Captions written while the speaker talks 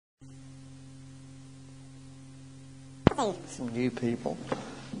some new people.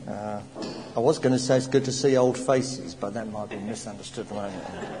 I was going to say it's good to see old faces, but that might be misunderstood, won't it?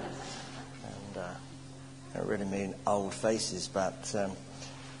 And I don't really mean old faces, but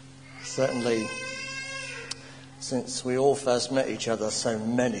certainly since we all first met each other, so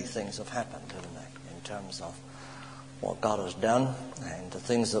many things have happened, haven't they, in terms of what God has done and the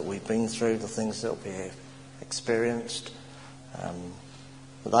things that we've been through, the things that we've experienced.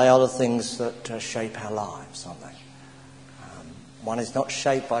 They are the things that shape our lives, aren't they? One is not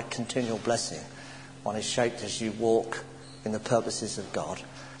shaped by continual blessing. One is shaped as you walk in the purposes of God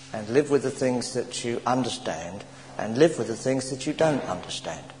and live with the things that you understand and live with the things that you don't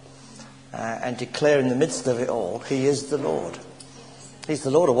understand. And declare in the midst of it all, He is the Lord. He's the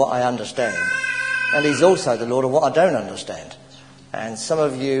Lord of what I understand. And He's also the Lord of what I don't understand. And some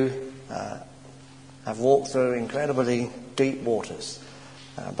of you have walked through incredibly deep waters.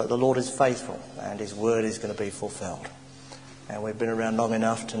 But the Lord is faithful and His word is going to be fulfilled. And we've been around long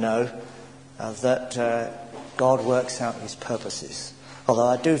enough to know that God works out His purposes. Although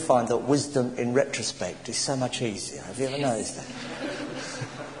I do find that wisdom in retrospect is so much easier. Have you ever noticed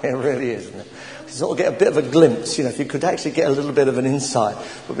that? It really is, isn't it? You sort of get a bit of a glimpse, if you could actually get a little bit of an insight,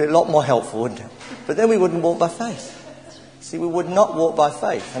 it would be a lot more helpful, wouldn't it? But then we wouldn't walk by faith. See, we would not walk by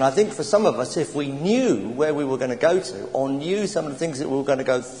faith. And I think for some of us, if we knew where we were going to go to, or knew some of the things that we were going to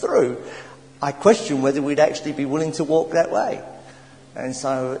go through, I question whether we'd actually be willing to walk that way. And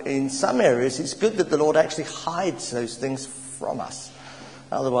so in some areas, it's good that the Lord actually hides those things from us.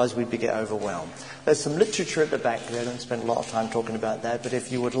 Otherwise, we'd get overwhelmed. There's some literature at the back there. I don't spend a lot of time talking about that. But if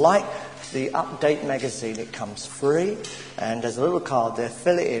you would like the Update magazine, it comes free. And there's a little card there.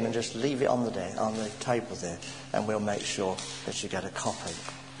 Fill it in and just leave it on the table there. And we'll make sure that you get a copy.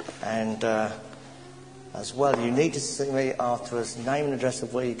 And as well, you need to see me afterwards, name and address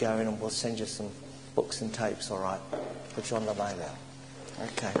of where you're going, and we'll send you some books and tapes, all right? Put you on the way there.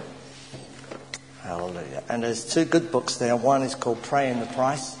 Okay. Hallelujah. And there's two good books there. One is called Praying the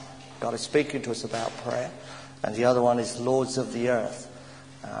Price. God is speaking to us about prayer. And the other one is Lords of the Earth.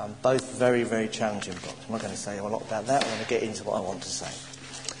 Both very, very challenging books. I'm not going to say a lot about that. I'm going to get into what I want to say.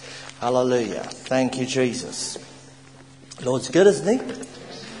 Hallelujah. Thank you, Jesus. Lord's good, isn't He?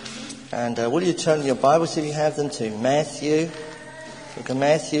 And will you turn your Bibles, if you have them, to Matthew. Look at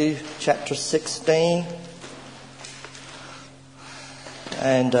Matthew chapter 16.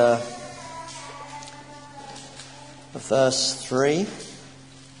 And verse 3.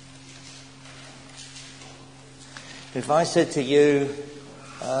 If I said to you,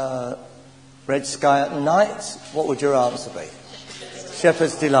 red sky at night, what would your answer be?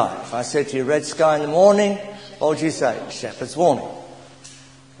 Shepherd's delight. If I said to you, red sky in the morning, what would you say? Shepherd's warning.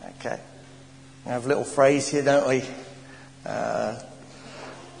 Okay. We have a little phrase here, don't we? That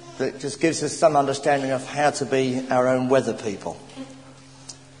just gives us some understanding of how to be our own weather people.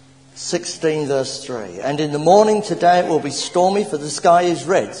 16 verse 3. And in the morning today it will be stormy, for the sky is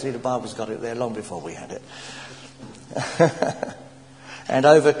red. See, the Bible's got it there long before we had it. And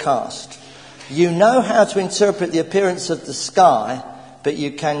overcast. You know how to interpret the appearance of the sky, but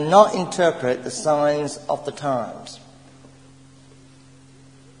you cannot interpret the signs of the times.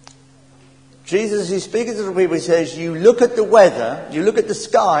 Jesus is speaking to the people. He says, you look at the weather, you look at the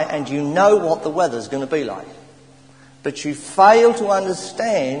sky, and you know what the weather's going to be like. But you fail to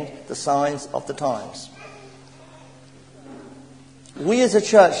understand the signs of the times. We as a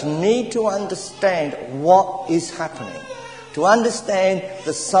church need to understand what is happening. To understand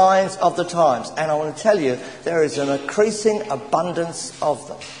the signs of the times. And I want to tell you, there is an increasing abundance of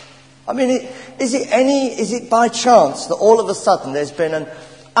them. I mean, is it by chance that all of a sudden there's been an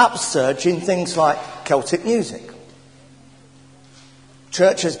upsurge in things like Celtic music?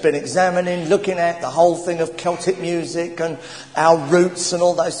 Church has been examining, looking at the whole thing of Celtic music and our roots and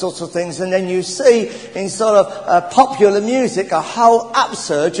all those sorts of things. And then you see in sort of popular music a whole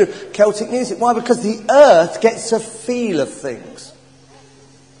upsurge of Celtic music. Why? Because the earth gets a feel of things.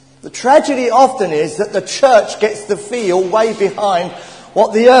 The tragedy often is that the church gets the feel way behind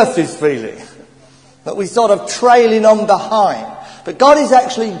what the earth is feeling. That we sort of trailing on behind. But God is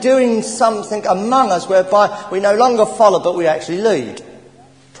actually doing something among us whereby we no longer follow but we actually lead.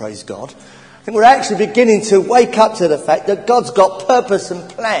 Praise God. I think we're actually beginning to wake up to the fact that God's got purpose and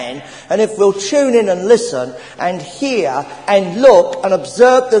plan. And if we'll tune in and listen and hear and look and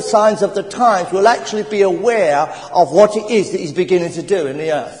observe the signs of the times, we'll actually be aware of what it is that He's beginning to do in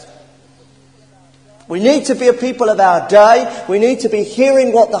the earth. We need to be a people of our day. We need to be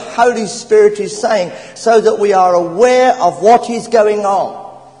hearing what the Holy Spirit is saying so that we are aware of what is going on.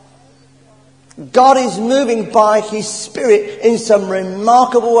 God is moving by his Spirit in some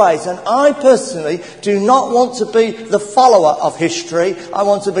remarkable ways. And I personally do not want to be the follower of history. I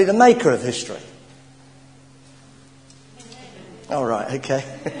want to be the maker of history. All right, okay.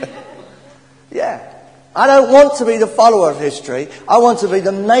 Yeah. I don't want to be the follower of history. I want to be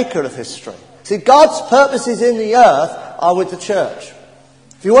the maker of history. See, God's purposes in the earth are with the church.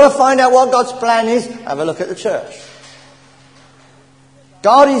 If you want to find out what God's plan is, have a look at the church.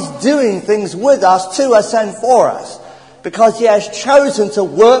 God is doing things with us, to us and for us, because he has chosen to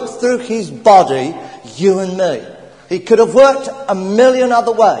work through his body, you and me. He could have worked a million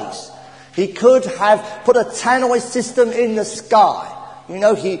other ways. He could have put a tannoy system in the sky. You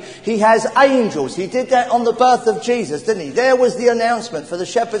know, he has angels. He did that on the birth of Jesus, didn't he? There was the announcement for the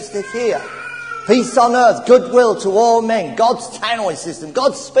shepherds to hear. Peace on earth, goodwill to all men. God's tannoy system.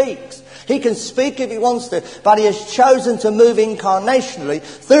 God speaks. He can speak if he wants to, but he has chosen to move incarnationally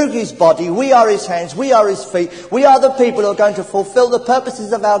through his body. We are his hands. We are his feet. We are the people who are going to fulfill the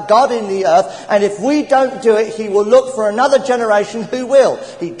purposes of our God in the earth. And if we don't do it, he will look for another generation who will.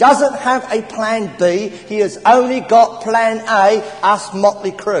 He doesn't have a plan B. He has only got plan A, us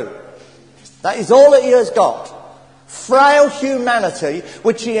motley crew. That is all that he has got. Frail humanity,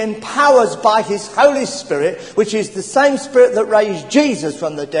 which he empowers by his Holy Spirit, which is the same Spirit that raised Jesus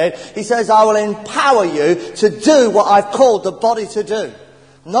from the dead. He says, I will empower you to do what I've called the body to do.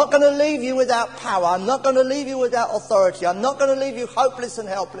 I'm not going to leave you without power. I'm not going to leave you without authority. I'm not going to leave you hopeless and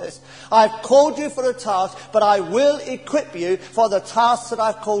helpless. I've called you for a task, but I will equip you for the tasks that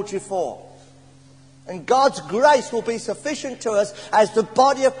I've called you for. And God's grace will be sufficient to us as the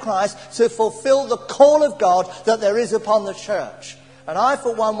body of Christ to fulfill the call of God that there is upon the church. And I,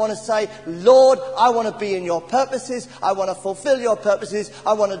 for one, want to say, Lord, I want to be in your purposes. I want to fulfill your purposes.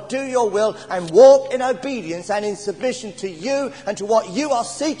 I want to do your will and walk in obedience and in submission to you and to what you are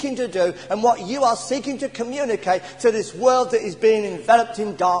seeking to do and what you are seeking to communicate to this world that is being enveloped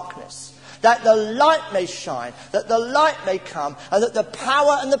in darkness. That the light may shine, that the light may come, and that the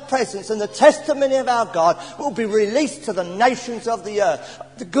power and the presence and the testimony of our God will be released to the nations of the earth.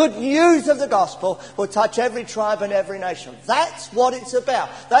 The good news of the gospel will touch every tribe and every nation. That's what it's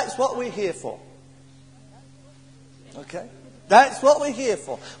about. That's what we're here for. Okay? That's what we're here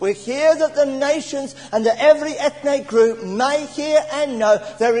for. We're here that the nations and that every ethnic group may hear and know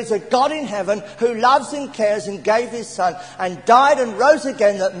there is a God in heaven who loves and cares and gave his son and died and rose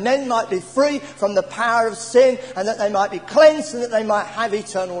again that men might be free from the power of sin and that they might be cleansed and that they might have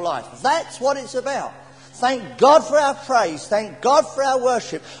eternal life. That's what it's about. Thank God for our praise. Thank God for our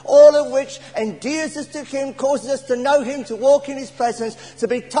worship. All of which endears us to him, causes us to know him, to walk in his presence, to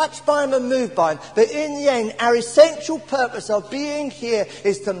be touched by him and moved by him. But in the end, our essential purpose of being here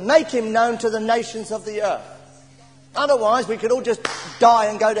is to make him known to the nations of the earth. Otherwise, we could all just die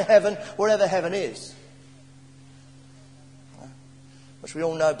and go to heaven, wherever heaven is. Which we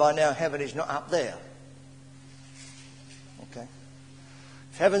all know by now, heaven is not up there. Okay?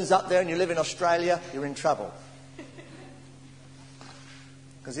 If heaven's up there and you live in Australia, you're in trouble.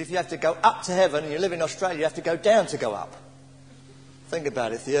 Because if you have to go up to heaven and you live in Australia, you have to go down to go up. Think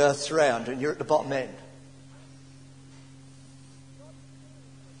about it. If the earth's round and you're at the bottom end.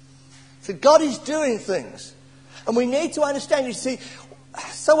 So God is doing things. And we need to understand, you see,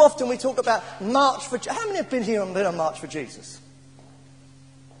 so often we talk about March for... How many have been here and been on March for Jesus?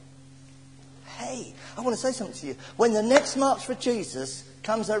 Hey, I want to say something to you. When the next March for Jesus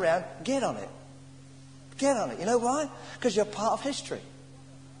comes around, get on it. Get on it. You know why? Because you're part of history.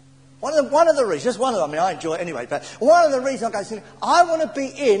 One of the reasons, I mean, I enjoy it anyway, but one of the reasons I want to be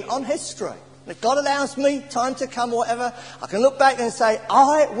in on history. And if God allows me time to come or whatever, I can look back and say,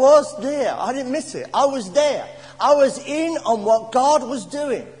 I was there. I didn't miss it. I was there. I was in on what God was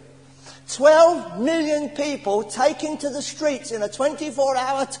doing. 12 million people taken to the streets in a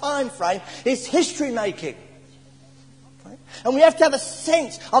 24-hour time frame is history making. And we have to have a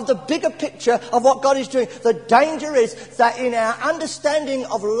sense of the bigger picture of what God is doing. The danger is that in our understanding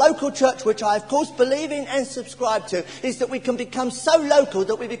of local church, which I of course believe in and subscribe to, is that we can become so local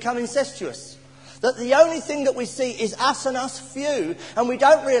that we become incestuous. That the only thing that we see is us and us few, and we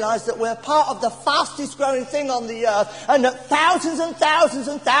don't realise that we're part of the fastest growing thing on the earth, and that thousands and thousands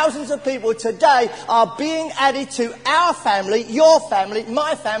and thousands of people today are being added to our family, your family,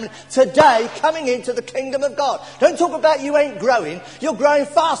 my family, today coming into the kingdom of God. Don't talk about you ain't growing. You're growing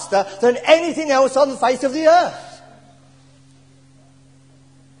faster than anything else on the face of the earth.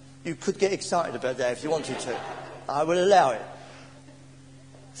 You could get excited about that if you wanted to. I will allow it.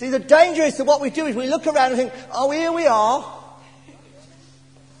 See, the danger is that what we do is we look around and think, oh, here we are.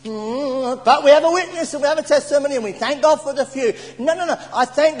 But we have a witness and we have a testimony and we thank God for the few. No. I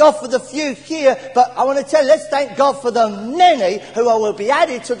thank God for the few here, but I want to tell you, let's thank God for the many who will be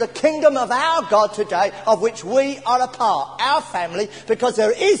added to the kingdom of our God today, of which we are a part, our family, because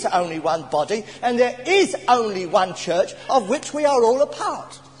there is only one body and there is only one church of which we are all a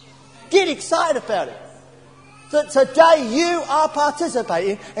part. Get excited about it. That today you are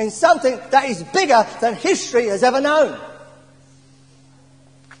participating in something that is bigger than history has ever known.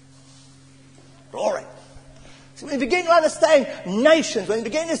 Glory. So when you begin to understand nations, when you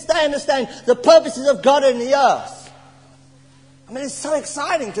begin to understand the purposes of God in the earth, I mean, it's so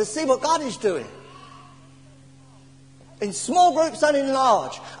exciting to see what God is doing. In small groups and in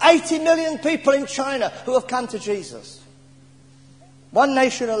large. 80 million people in China who have come to Jesus. One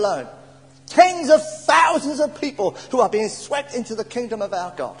nation alone. Tens of thousands of people who are being swept into the kingdom of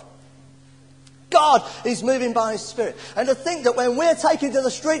our God. God is moving by His Spirit. And to think that when we're taken to the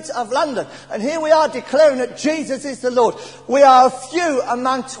streets of London, and here we are declaring that Jesus is the Lord, we are a few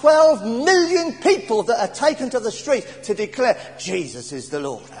among 12 million people that are taken to the street to declare Jesus is the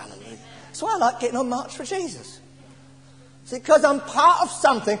Lord. Hallelujah. That's why I like getting on March for Jesus. It's because I'm part of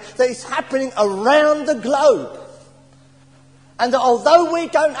something that is happening around the globe. And that although we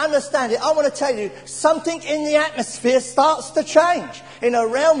don't understand it, I want to tell you, something in the atmosphere starts to change in a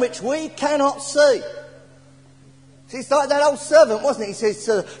realm which we cannot see. See, it's like that old servant, wasn't it? He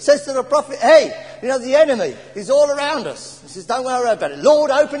says to the prophet, hey, you know, the enemy is all around us. He says, don't worry about it.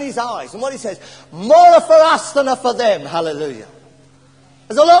 Lord, open his eyes. And what he says, more are for us than are for them. Hallelujah.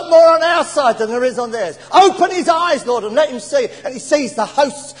 There's a lot more on our side than there is on theirs. Open his eyes, Lord, and let him see. And he sees the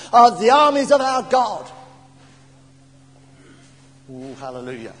hosts of the armies of our God. Ooh,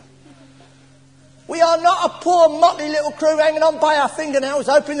 hallelujah. We are not a poor motley little crew hanging on by our fingernails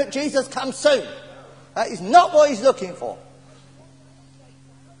hoping that Jesus comes soon. That is not what He's looking for.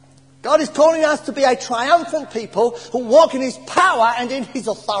 God is calling us to be a triumphant people who walk in His power and in His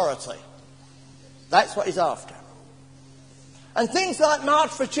authority. That's what He's after. And things like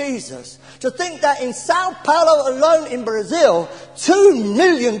March for Jesus, to think that in Sao Paulo alone in Brazil, 2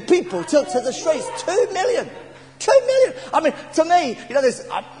 million people took to the streets. 2 million. 2 million. I mean, to me, you know,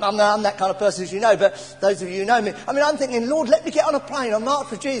 I'm that kind of person, as you know, but those of you who know me, I mean, I'm thinking, Lord, let me get on a plane on March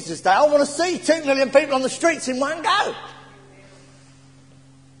for Jesus Day. I want to see 2 million people on the streets in one go.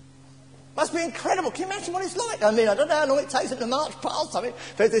 Must be incredible. Can you imagine what it's like? I mean, I don't know how long it takes them to march past something,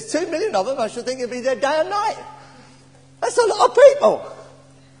 but if there's 2 million of them, I should think it'd be there day and night. That's a lot of people.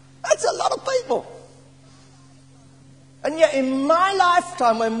 That's a lot of people. And yet in my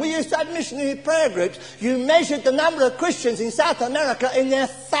lifetime, when we used to have missionary prayer groups, you measured the number of Christians in South America in their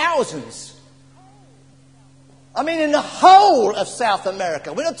thousands. I mean, in the whole of South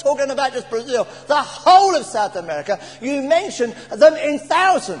America. We're not talking about just Brazil. The whole of South America, you mentioned them in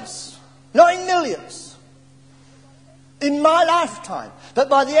thousands, not in millions. In my lifetime. But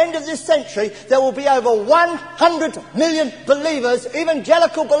by the end of this century, there will be over 100 million believers,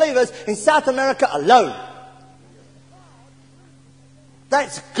 evangelical believers, in South America alone.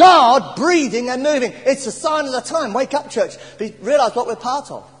 That's God breathing and moving. It's a sign of the time. Wake up, church. Realise what we're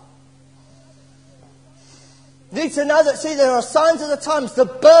part of. You need to know that, see, there are signs of the times. The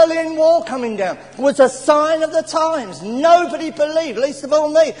Berlin Wall coming down was a sign of the times. Nobody believed, least of all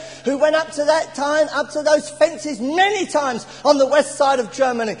me, who went up to that time, up to those fences many times on the west side of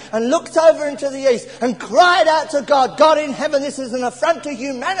Germany and looked over into the east and cried out to God, God in heaven, this is an affront to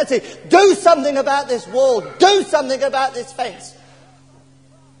humanity. Do something about this wall. Do something about this fence.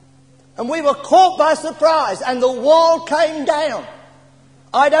 And we were caught by surprise and the wall came down.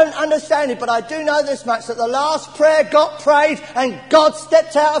 I don't understand it, but I do know this much, that the last prayer got prayed and God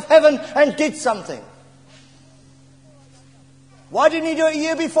stepped out of heaven and did something. Why didn't He do it a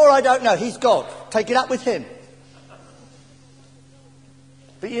year before? I don't know. He's God. Take it up with Him.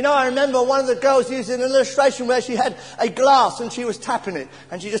 But you know, I remember one of the girls used an illustration where she had a glass and she was tapping it.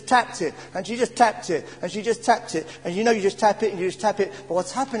 And she just tapped it. And she just tapped it. And she just tapped it. And you know, you just tap it and you just tap it. But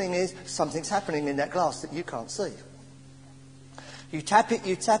what's happening is something's happening in that glass that you can't see. You tap it,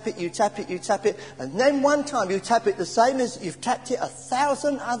 you tap it, you tap it, you tap it. And then one time you tap it the same as you've tapped it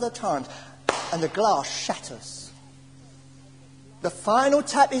 1,000 other times. And the glass shatters. The final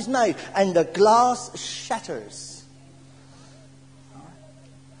tap is made and the glass shatters.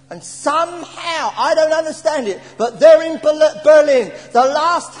 And somehow, I don't understand it, but there in Berlin, the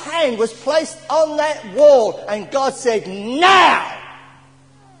last hand was placed on that wall and God said, now!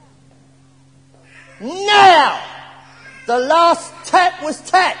 Now! The last tap was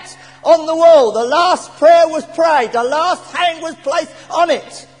tapped on the wall. The last prayer was prayed. The last hand was placed on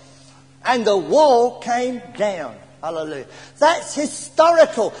it. And the wall came down. Hallelujah. That's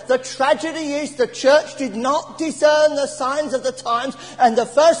historical. The tragedy is the church did not discern the signs of the times, and the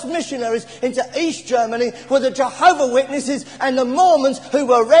first missionaries into East Germany were the Jehovah's Witnesses and the Mormons, who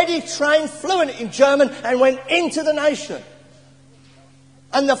were already trained fluent in German and went into the nation.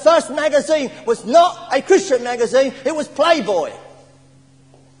 And the first magazine was not a Christian magazine, it was Playboy.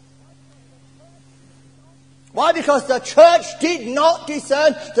 Why? Because the church did not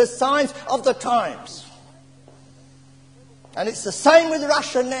discern the signs of the times. And it's the same with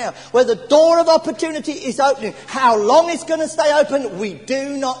Russia now, where the door of opportunity is opening. How long it's going to stay open, we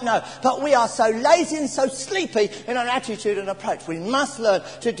do not know. But we are so lazy and so sleepy in our attitude and approach. We must learn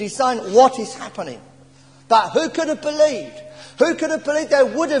to discern what is happening. But who could have believed? Who could have believed there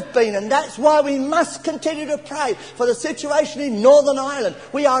would have been? And that's why we must continue to pray for the situation in Northern Ireland.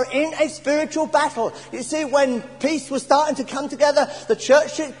 We are in a spiritual battle. You see, when peace was starting to come together, the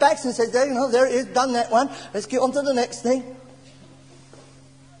church sits back and says, there it is, done that one. Let's get on to the next thing.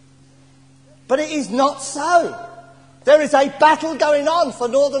 But it is not so. There is a battle going on for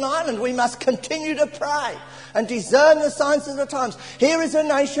Northern Ireland. We must continue to pray and discern the signs of the times. Here is a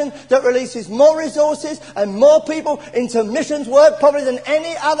nation that releases more resources and more people into missions work probably than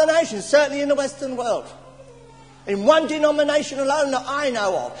any other nation, certainly in the Western world. In one denomination alone that I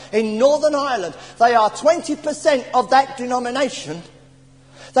know of, in Northern Ireland, they are 20% of that denomination.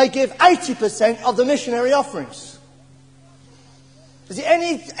 They give 80% of the missionary offerings. Is it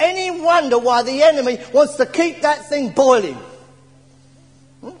any wonder why the enemy wants to keep that thing boiling?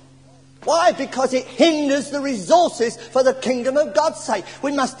 Why? Because it hinders the resources for the kingdom of God's sake.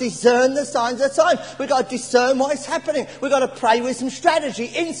 We must discern the signs of the time. We've got to discern what is happening. We've got to pray with some strategy,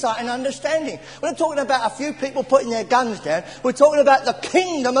 insight and understanding. We're not talking about a few people putting their guns down. We're talking about the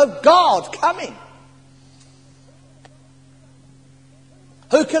kingdom of God coming.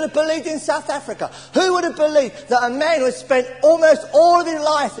 Who could have believed in South Africa? Who would have believed that a man who had spent almost all of his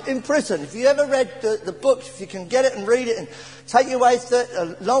life in prison, if you ever read the book, if you can get it and read it and take your way through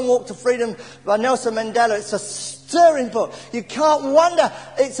A Long Walk to Freedom by Nelson Mandela, it's a stirring book. You can't wonder,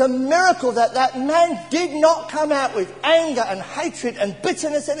 it's a miracle that that man did not come out with anger and hatred and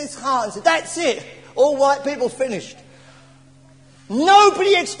bitterness in his heart and said, that's it, all white people finished.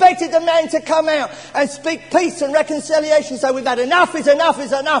 Nobody expected the man to come out and speak peace and reconciliation. So we've had enough is enough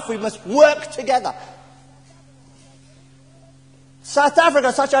is enough. We must work together. South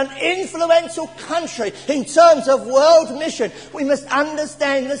Africa, such an influential country in terms of world mission. We must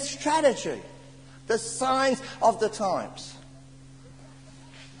understand the strategy, the signs of the times.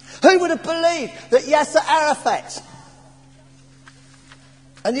 Who would have believed that Yasser Arafat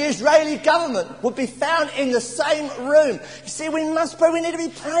and the Israeli government would be found in the same room? You see, we must pray. We need to be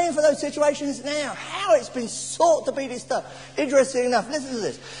praying for those situations now. How it's been sought to be disturbed. Interesting enough, listen to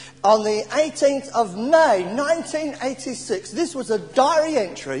this. On the 18th of May, 1986, this was a diary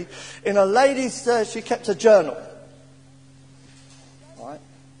entry in a lady's, she kept a journal. Right?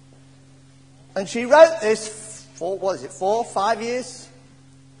 And she wrote this for, 5 years?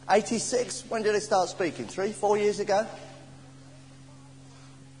 86? When did they start speaking? 3, 4 years ago?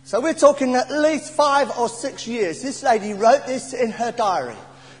 So we're talking at least 5 or 6 years. This lady wrote this in her diary.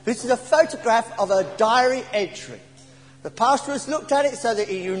 This is a photograph of her diary entry. The pastor has looked at it so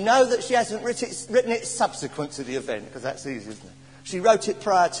that you know that she hasn't written it subsequent to the event, because that's easy, isn't it? She wrote it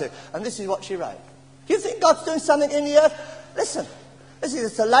prior to, and this is what she wrote. Do you think God's doing something in the earth? Listen,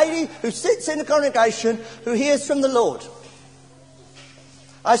 it's a lady who sits in the congregation who hears from the Lord.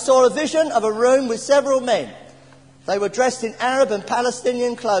 I saw a vision of a room with several men. They were dressed in Arab and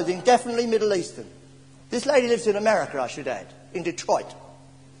Palestinian clothing, definitely Middle Eastern. This lady lives in America, I should add, in Detroit.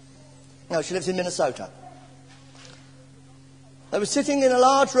 No, she lives in Minnesota. They were sitting in a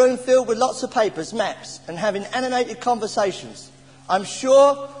large room filled with lots of papers, maps, and having animated conversations. I'm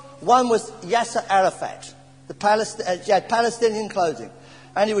sure one was Yasser Arafat. He had Palestinian clothing.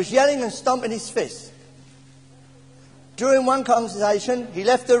 And he was yelling and stomping his fists. During one conversation, he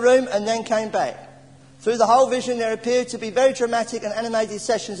left the room and then came back. Through the whole vision, there appeared to be very dramatic and animated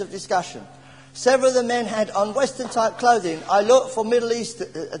sessions of discussion. Several of the men had on Western-type clothing. I looked for Middle East.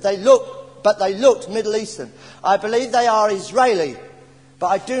 They looked Middle Eastern. I believe they are Israeli, but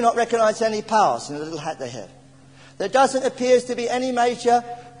I do not recognise any powers in the little hat they have. There doesn't appear to be any major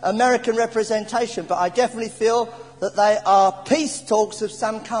American representation, but I definitely feel that they are peace talks of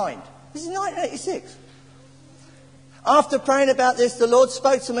some kind. This is 1986. After praying about this, the Lord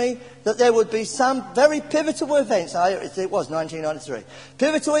spoke to me that there would be some very pivotal events. It was 1993.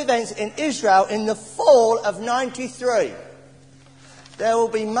 Pivotal events in Israel in the fall of 93. There will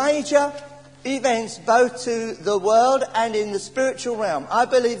be major events both to the world and in the spiritual realm. I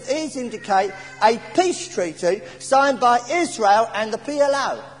believe these indicate a peace treaty signed by Israel and the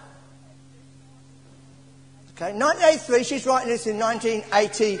PLO. Okay, 1983, she's writing this in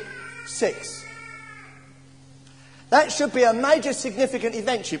 1986. That should be a major significant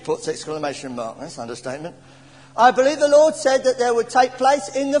event, she puts, exclamation mark. That's an understatement. I believe the Lord said that there would take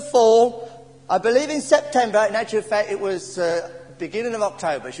place in the fall. I believe in September. In actual fact, it was beginning of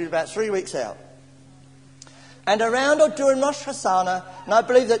October. She was about 3 weeks out. And around or during Rosh Hashanah, and I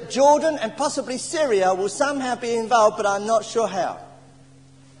believe that Jordan and possibly Syria will somehow be involved, but I'm not sure how.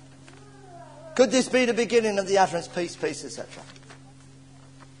 Could this be the beginning of the utterance, peace, peace, etc.?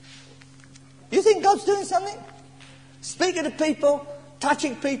 You think God's doing something? Speaking to people,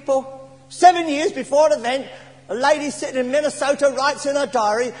 touching people. 7 years before an event, a lady sitting in Minnesota writes in her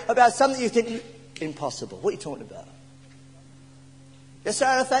diary about something you think, impossible. What are you talking about? Yasser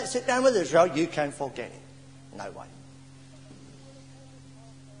Arafat sit down with Israel, you can forget it. No way.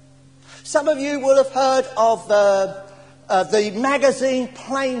 Some of you will have heard of the magazine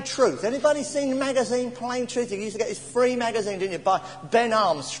Plain Truth. Anybody seen the magazine Plain Truth? You used to get this free magazine, didn't you, by Ben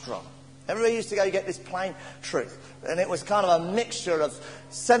Armstrong. Everybody used to go get this Plain Truth. And it was kind of a mixture of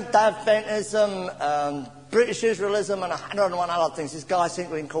Seventh-day Adventism, British Israelism, and 101 other things. This guy seemed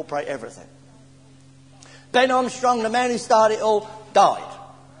to incorporate everything. Ben Armstrong, the man who started it all, died.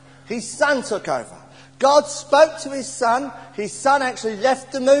 His son took over. God spoke to his son. His son actually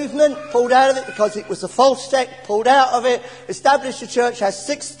left the movement, pulled out of it because it was a false sect, pulled out of it, established a church, has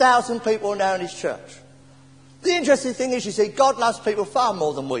 6,000 people now in his church. The interesting thing is, you see, God loves people far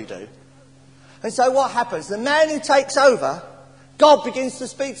more than we do. And so what happens? The man who takes over, God begins to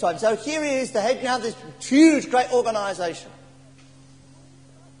speak to him. So here he is, the head now of this huge, great organisation.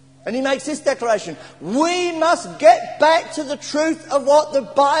 And he makes this declaration: we must get back to the truth of what the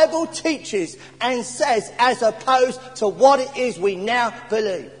Bible teaches and says, as opposed to what it is we now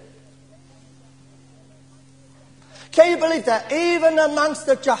believe. Can you believe that? Even amongst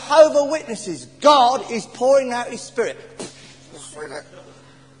the Jehovah's Witnesses, God is pouring out his Spirit.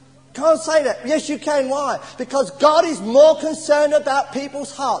 Can't say that. Yes, you can. Why? Because God is more concerned about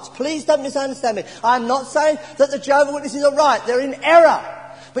people's hearts. Please don't misunderstand me. I'm not saying that the Jehovah's Witnesses are right. They're in error.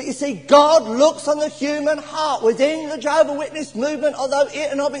 But you see, God looks on the human heart. Within the Jehovah's Witness movement, although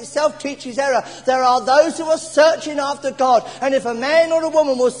it and of itself teaches error, there are those who are searching after God. And if a man or a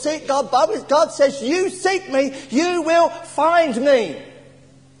woman will seek God, God says, you seek me, you will find me.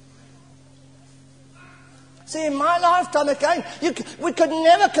 See, in my lifetime again, we could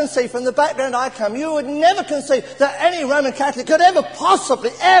never conceive, from the background I come, you would never conceive that any Roman Catholic could ever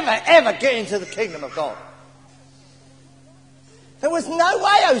possibly, ever get into the kingdom of God. There was no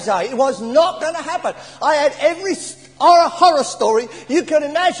way, Jose. It was not going to happen. I had every horror story you can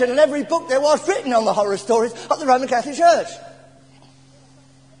imagine, and every book there was written on the horror stories of the Roman Catholic Church.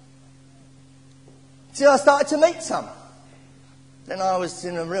 See, I started to meet some. Then I was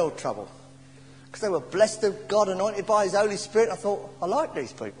in real trouble. Because they were blessed of God, anointed by his Holy Spirit. I thought, I like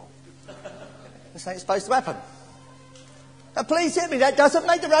these people. This ain't supposed to happen. Now please hear me, that doesn't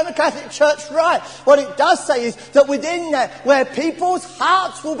make the Roman Catholic Church right. What it does say is that within that, where people's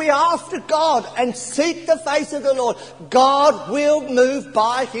hearts will be after God and seek the face of the Lord, God will move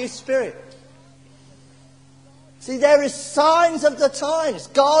by his Spirit. See, there is signs of the times.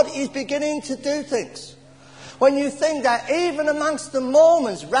 God is beginning to do things. When you think that even amongst the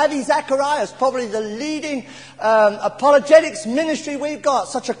Mormons, Ravi Zacharias, probably the leading apologetics ministry we've got,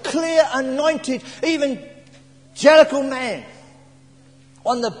 such a clear, anointed, evangelical man.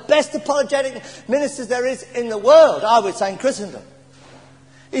 One of the best apologetic ministers there is in the world, I would say, in Christendom.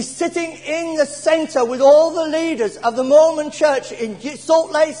 He's sitting in the center with all the leaders of the Mormon church in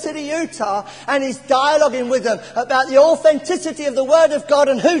Salt Lake City, Utah, and he's dialoguing with them about the authenticity of the Word of God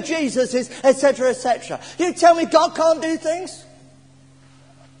and who Jesus is, etc., etc. You tell me God can't do things?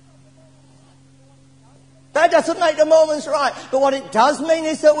 That doesn't make the Mormons right. But what it does mean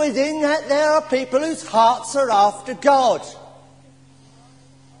is that within that there are people whose hearts are after God.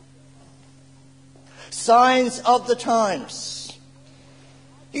 Signs of the times.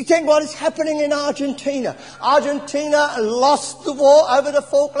 You think what is happening in Argentina? Argentina lost the war over the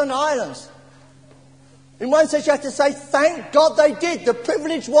Falkland Islands. In one sense you have to say, thank God they did. The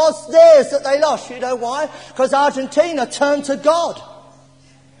privilege was theirs that they lost. You know why? Because Argentina turned to God.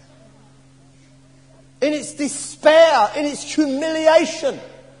 In its despair, in its humiliation,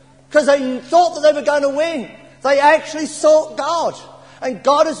 because they thought that they were going to win, they actually sought God. And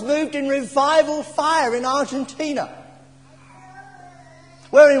God has moved in revival fire in Argentina.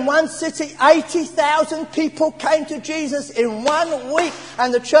 where in one city 80,000 people came to Jesus in 1 week,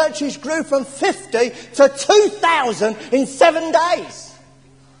 and the churches grew from 50 to 2,000 in 7 days.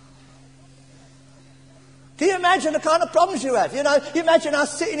 Can you imagine the kind of problems you have? You know, you imagine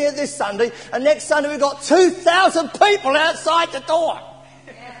us sitting here this Sunday, and next Sunday we've got 2,000 people outside the door.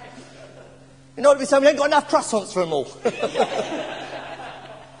 You know what we say? We ain't got enough croissants for them all.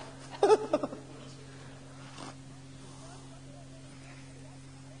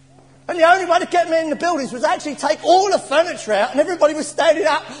 And the only way to get them in the buildings was actually take all the furniture out, and everybody was standing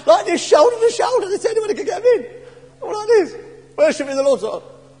up like this, shoulder to shoulder. There's anybody could get them in. All like this. Worshipping the Lord.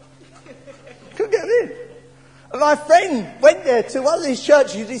 Couldn't get them in. And my friend went there to one of these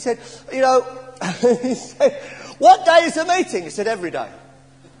churches. He said, you know, he said, what day is the meeting? He said, every day.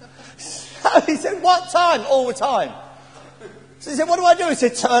 So he said, what time? All the time. So he said, what do I do? He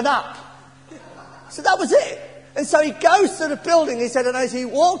said, turn up. So that was it. And so he goes to the building. He said, and as he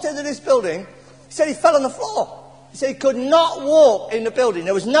walked into this building, he said he fell on the floor. He said he could not walk in the building.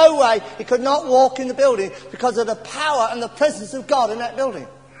 There was no way he could not walk in the building because of the power and the presence of God in that building.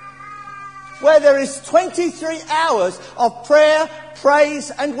 Where there is 23 hours of prayer,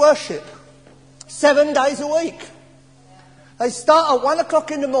 praise and worship. 7 days a week. They start at 1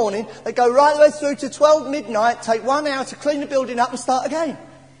 o'clock in the morning. They go right the way through to 12 midnight. Take 1 hour to clean the building up and start again.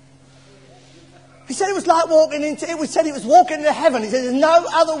 He said it was like walking into, it was said it was walking into heaven. He said there's no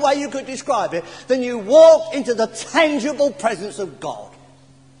other way you could describe it than you walk into the tangible presence of God.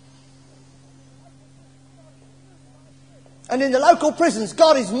 And in the local prisons,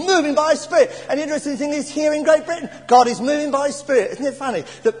 God is moving by His Spirit. And the interesting thing is here in Great Britain, God is moving by His Spirit. Isn't it funny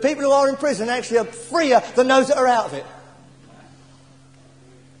that people who are in prison actually are freer than those that are out of it?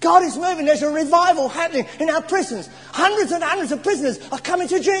 God is moving. There's a revival happening in our prisons. Hundreds and hundreds of prisoners are coming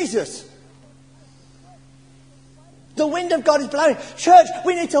to Jesus. The wind of God is blowing. Church,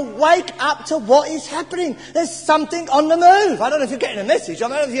 we need to wake up to what is happening. There's something on the move. I don't know if you're getting a message. I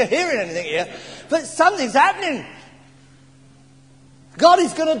don't know if you're hearing anything here. But something's happening. God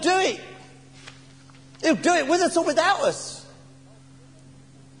is going to do it. He'll do it with us or without us.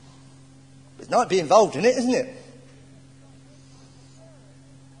 It's nice to be involved in it, isn't it?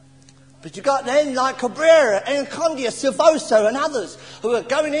 But you've got men like Cabrera, Encondia, Silvoso and others who are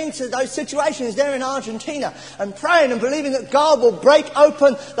going into those situations there in Argentina and praying and believing that God will break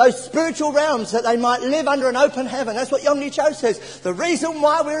open those spiritual realms that they might live under an open heaven. That's what Yonggi Cho says. The reason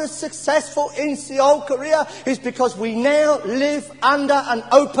why we're successful in Seoul, Korea is because we now live under an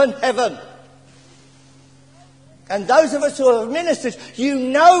open heaven. And those of us who have ministered, you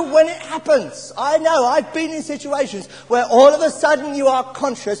know when it happens. I know, I've been in situations where all of a sudden you are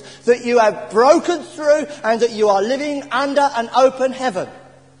conscious that you have broken through and that you are living under an open heaven.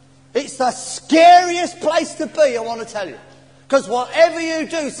 It's the scariest place to be, I want to tell you. Because whatever you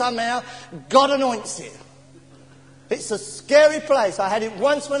do somehow, God anoints it. It's a scary place. I had it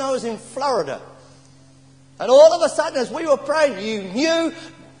once when I was in Florida. And all of a sudden as we were praying, you knew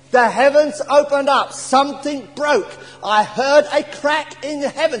the heavens opened up. Something broke. I heard a crack in the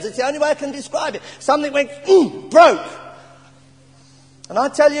heavens. It's the only way I can describe it. Something went, broke. And I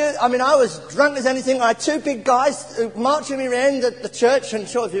tell you, I mean, I was drunk as anything. I had two big guys marching me around the church. And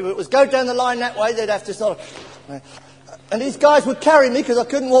sure, if it was go down the line that way, they'd have to sort of... And these guys would carry me because I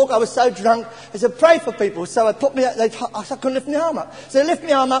couldn't walk. I was so drunk. They said, pray for people. So I put me, I couldn't lift my arm up. So they lift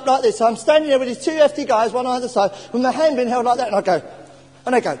my arm up like this. So I'm standing there with these two hefty guys, one on either side, with my hand being held like that. And I go...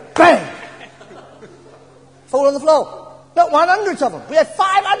 And they go, bang! Fall on the floor. Not 100 of them. We had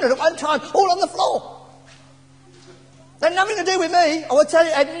 500 at one time, all on the floor. They had nothing to do with me. I will tell you,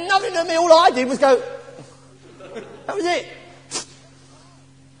 it had nothing to do with me. All I did was go. That was it.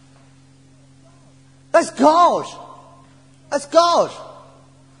 That's God. That's God.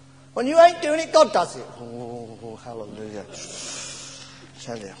 When you ain't doing it, God does it. Oh, hallelujah.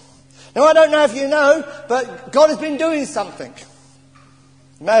 Tell you. Now, I don't know if you know, but God has been doing something.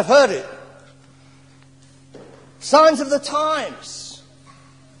 You may have heard it. Signs of the times.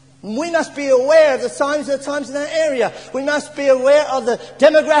 We must be aware of the signs of the times in that area. We must be aware of the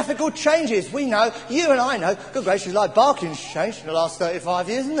demographical changes. We know, you and I know, good gracious, like Barking's changed in the last 35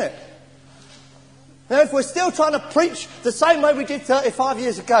 years, isn't it? Now, if we're still trying to preach the same way we did 35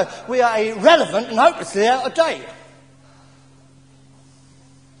 years ago, we are irrelevant and hopelessly out of date.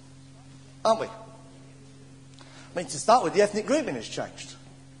 Aren't we? I mean, to start with, the ethnic grouping has changed.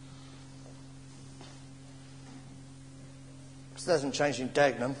 It hasn't changed in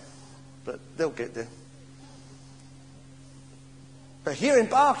Dagenham, but they'll get there. But here in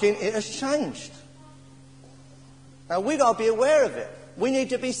Barking, it has changed. Now, we've got to be aware of it. We need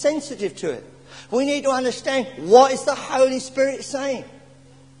to be sensitive to it. We need to understand what is the Holy Spirit saying.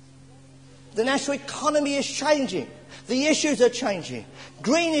 The national economy is changing. The issues are changing.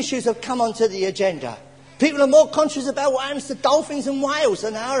 Green issues have come onto the agenda. People are more conscious about what happens to dolphins and whales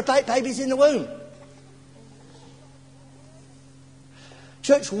than they are about babies in the womb.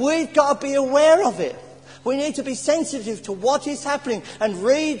 Church, we've got to be aware of it. We need to be sensitive to what is happening and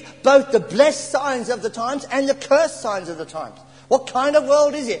read both the blessed signs of the times and the cursed signs of the times. What kind of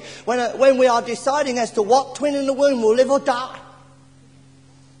world is it when we are deciding as to what twin in the womb will live or die?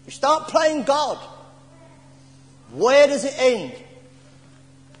 You start playing God. Where does it end?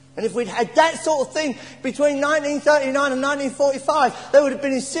 And if we'd had that sort of thing between 1939 and 1945, they would have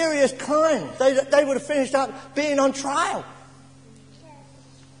been in serious crime. They would have finished up being on trial.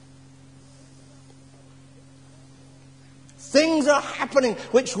 Things are happening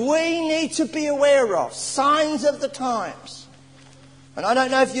which we need to be aware of. Signs of the times. And I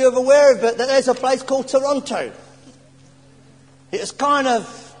don't know if you're aware of it, that there's a place called Toronto. It has kind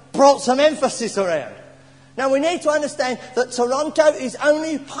of brought some emphasis around. Now we need to understand that Toronto is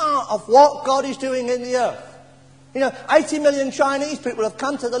only part of what God is doing in the earth. 80 million Chinese people have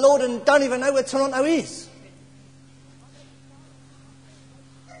come to the Lord and don't even know where Toronto is.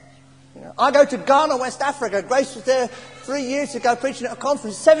 I go to Ghana, West Africa. Grace was there 3 years ago preaching at a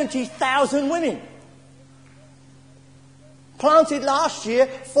conference. 70,000 women. Planted last year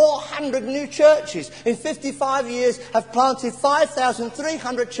 400 new churches. In 55 years have planted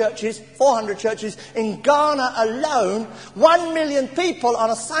 5,300 churches, 400 churches. In Ghana alone, 1 million people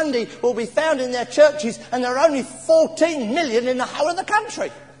on a Sunday will be found in their churches, and there are only 14 million in the whole of the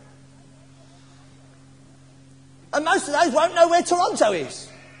country. And most of those won't know where Toronto is.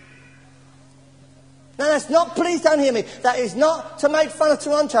 Now that's not, please don't hear me, that is not to make fun of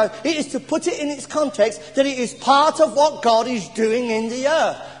Toronto. It is to put it in its context that it is part of what God is doing in the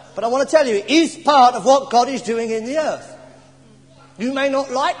earth. But I want to tell you, it is part of what God is doing in the earth. You may not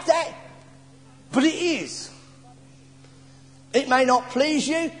like that, but it is. It may not please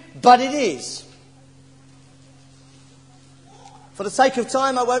you, but it is. For the sake of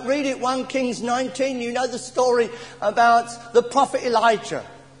time, I won't read it. 1 Kings 19, you know the story about the prophet Elijah.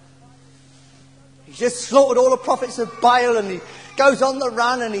 He's just slaughtered all the prophets of Baal, and he goes on the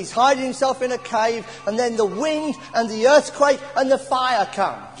run, and he's hiding himself in a cave, and then the wind and the earthquake and the fire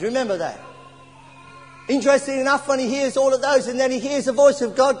come. Do you remember that? Interesting enough, when he hears all of those, and then he hears the voice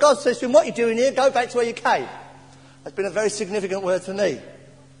of God, God says to him, "What are you doing here? Go back to where you came." That's been a very significant word for me.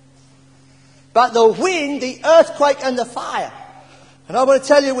 But the wind, the earthquake and the fire. And I want to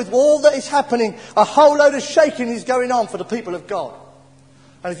tell you, with all that is happening, a whole load of shaking is going on for the people of God.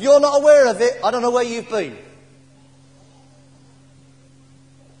 And if you're not aware of it, I don't know where you've been.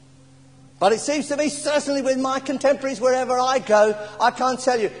 But it seems to me, certainly with my contemporaries, wherever I go, I can't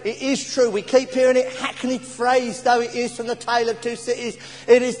tell you. It is true. We keep hearing it, hackneyed phrase, though it is from the Tale of Two Cities.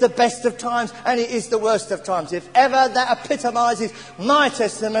 It is the best of times and it is the worst of times. If ever that epitomises my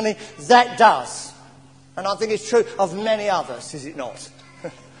testimony, that does. And I think it's true of many others, is it not?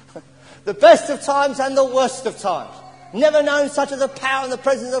 The best of times and the worst of times. Never known such as the power and the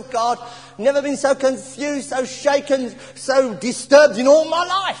presence of God. Never been so confused, so shaken, so disturbed in all my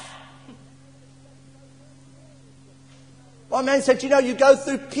life. One man said, you go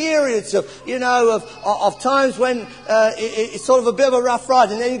through periods of times when it's sort of a bit of a rough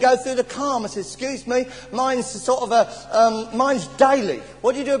ride, and then you go through the calm. I said, excuse me, mine's sort of mine's daily.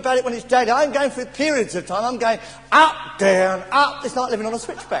 What do you do about it when it's daily? I'm going through periods of time. I'm going up, down, up. It's like living on a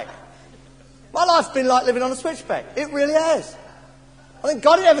switchback. My life's been like living on a switchback. It really has. I think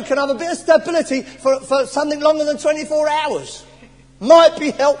God in heaven can have a bit of stability for something longer than 24 hours. Might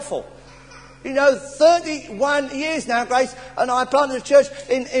be helpful. 31 years now, Grace, and I planted a church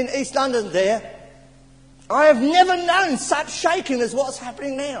in East London there. I have never known such shaking as what's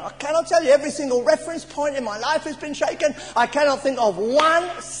happening now. I cannot tell you, every single reference point in my life has been shaken. I cannot think of one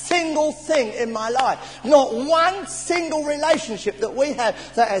single thing in my life. Not one single relationship that we have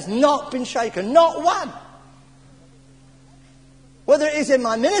that has not been shaken. Not one. Whether it is in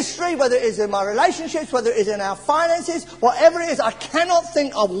my ministry, whether it is in my relationships, whether it is in our finances, whatever it is, I cannot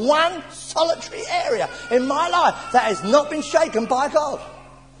think of one solitary area in my life that has not been shaken by God.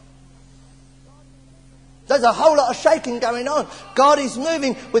 There's a whole lot of shaking going on. God is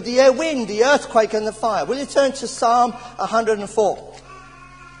moving with the air, wind, the earthquake and the fire. Will you turn to Psalm 104?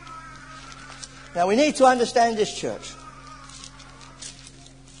 Now we need to understand this, church.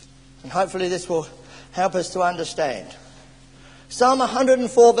 And hopefully this will help us to understand. Psalm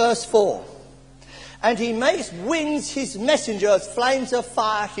 104 verse 4. And he makes winds his messengers, flames of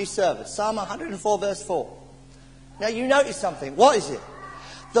fire his servants. Psalm 104 verse 4. Now you notice something. What is it?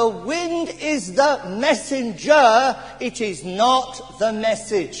 The wind is the messenger, it is not the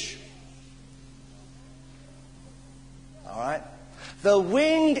message. All right? The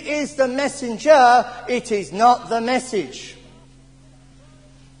wind is the messenger, it is not the message.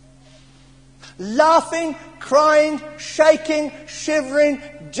 Laughing, crying, shaking, shivering,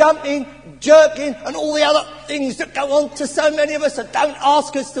 jumping, jerking, and all the other things that go on to so many of us that don't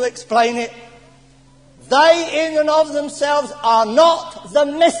ask us to explain it. They in and of themselves are not the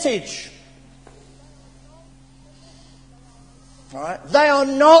message. All right? They are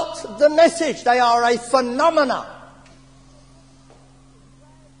not the message. They are a phenomena.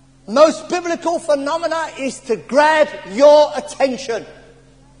 Most biblical phenomena is to grab your attention.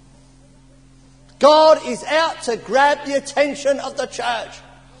 God is out to grab the attention of the church.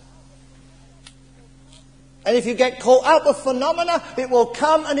 And if you get caught up with phenomena, it will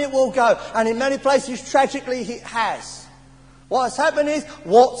come and it will go. And in many places, tragically, it has. What has happened is,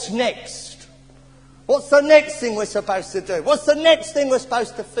 what's next? What's the next thing we're supposed to do? What's the next thing we're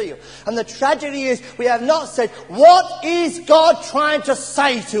supposed to feel? And the tragedy is, we have not said, what is God trying to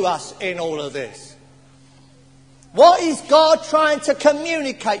say to us in all of this? What is God trying to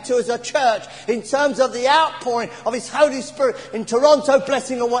communicate to us as a church in terms of the outpouring of His Holy Spirit in Toronto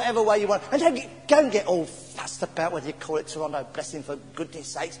Blessing or whatever way you want? And don't get all fussed about whether you call it Toronto Blessing, for goodness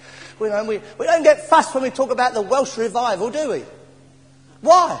sakes. We don't get fussed when we talk about the Welsh Revival, do we?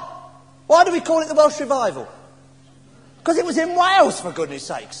 Why? Why do we call it the Welsh Revival? Because it was in Wales, for goodness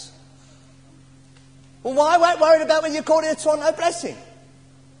sakes. Well, why weren't you worried about whether you called it a Toronto Blessing?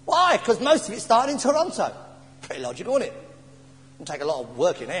 Why? Because most of it started in Toronto. Pretty logical, isn't it? It'll take a lot of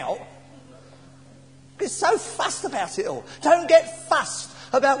working out. Get so fussed about it all. Don't get fussed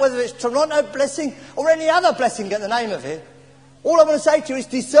about whether it's Toronto Blessing or any other blessing, get the name of it. All I want to say to you is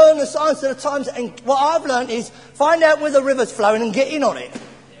discern the signs of the times, and what I've learned is find out where the river's flowing and get in on it.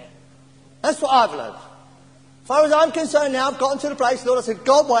 That's what I've learned. As far as I'm concerned now, I've gotten to the place, Lord, I said,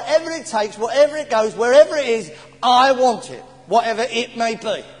 God, whatever it takes, whatever it goes, wherever it is, I want it. Whatever it may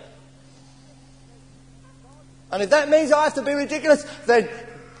be. And if that means I have to be ridiculous, then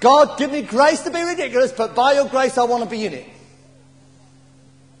God, give me grace to be ridiculous, but by your grace I want to be in it.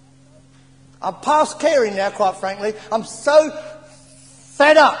 I'm past caring now, quite frankly. I'm so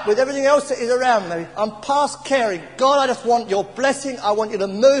fed up with everything else that is around me. I'm past caring. God, I just want your blessing. I want you to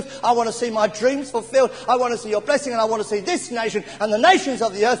move. I want to see my dreams fulfilled. I want to see your blessing, and I want to see this nation and the nations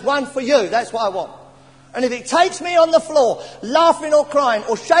of the earth won for you. That's what I want. And if it takes me on the floor, laughing or crying,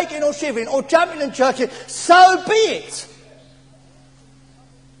 or shaking or shivering, or jumping and jerking, so be it.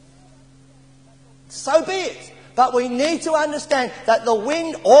 So be it. But we need to understand that the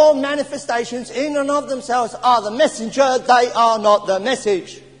wind or manifestations in and of themselves are the messenger. They are not the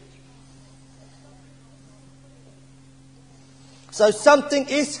message. So something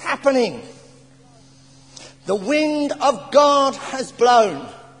is happening. The wind of God has blown.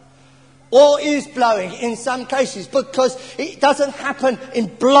 Or is blowing in some cases, because it doesn't happen in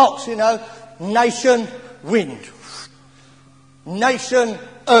blocks, Nation wind. Nation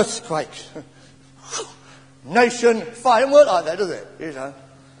earthquake. Nation fire. It doesn't work like that, does it?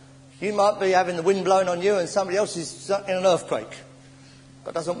 You might be having the wind blowing on you and somebody else is in an earthquake.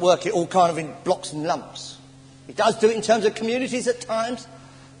 But it doesn't work it all kind of in blocks and lumps. It does do it in terms of communities at times,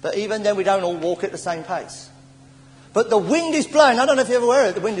 but even then we don't all walk at the same pace. But the wind is blowing. I don't know if you're ever aware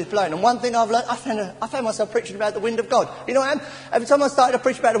of it, the wind is blowing. And one thing I've learned, I found myself preaching about the wind of God. You know what I am? Every time I started to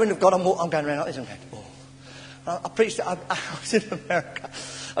preach about the wind of God, I'm going around like this. I preached, I was in America.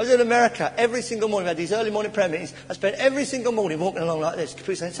 I was in America every single morning. We had these early morning prayer meetings. I spent every single morning walking along like this.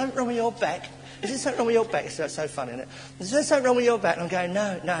 People saying, something wrong with your back? Is there something wrong with your back? It's so funny, isn't it? Is there something wrong with your back? And I'm going,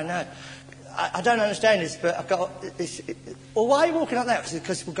 no. I don't understand this, but I've got this. Well, why are you walking like that?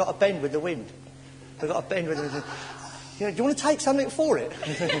 Because we've got to bend with the wind. We've got to bend with the wind. Do you want to take something for it?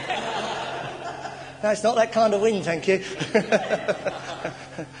 No, it's not that kind of wind, thank you.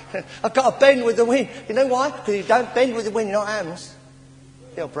 I've got to bend with the wind. You know why? Because if you don't bend with the wind, you know what happens?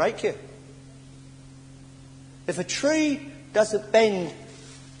 It'll break you. If a tree doesn't bend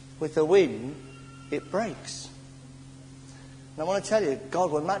with the wind, it breaks. And I want to tell you,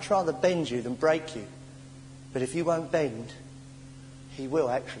 God would much rather bend you than break you. But if you won't bend, He will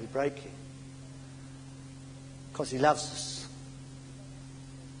actually break you. Because He loves us.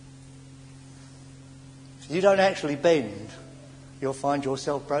 If you don't actually bend, you'll find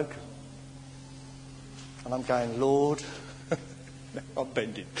yourself broken. And I'm going, Lord, I'm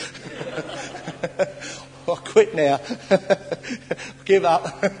bending. I'll quit now. Give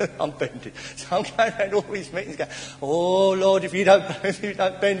up. I'm bending. So I'm going around all these meetings going, oh Lord, if you don't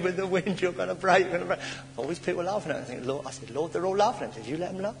bend with the wind, you're going to break. All these people laughing at me. I said, Lord, they're all laughing at me. I said, you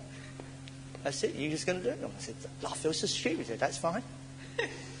let them laugh. That's it, you're just going to do it. I said, I feel so stupid. He said, that's fine. I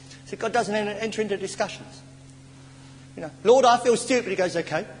said, God doesn't enter into discussions. You know, Lord, I feel stupid. He goes,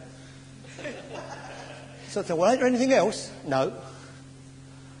 okay. So I said, well, ain't there anything else? No.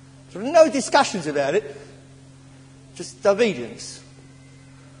 So no discussions about it. Just obedience.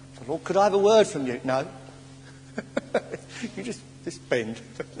 So, Lord, could I have a word from you? No. You just bend.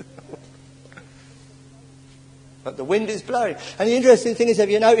 But the wind is blowing. And the interesting thing is, have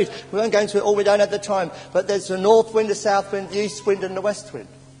you noticed, we won't go into it all, we don't have the time, but there's the north wind, the south wind, the east wind and the west wind.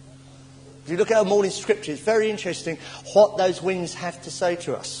 If you look at them all in Scripture, it's very interesting what those winds have to say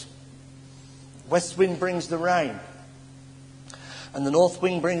to us. West wind brings the rain. And the north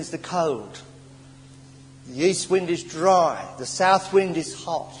wind brings the cold. The east wind is dry. The south wind is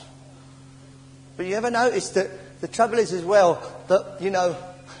hot. But you ever notice that the trouble is as well that, you know,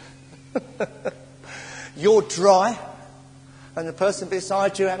 you're dry and the person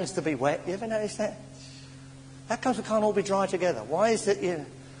beside you happens to be wet. You ever notice that? How come we can't all be dry together? Why is it,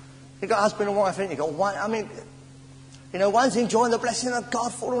 you've got husband and wife, and you've got one, I mean, you know, one's enjoying the blessing of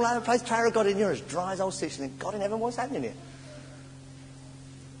God, falling all over the place, power of God in you, as dry as old sticks, and God in heaven, what's happening here?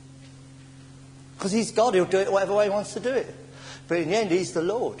 Because he's God, he'll do it whatever way he wants to do it. But in the end, he's the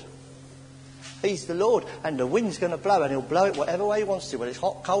Lord. He's the Lord, and the wind's going to blow, and he'll blow it whatever way he wants to, whether it's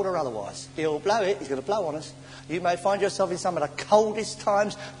hot, cold or otherwise. He'll blow it, he's going to blow on us. You may find yourself in some of the coldest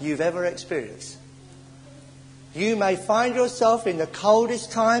times you've ever experienced. You may find yourself in the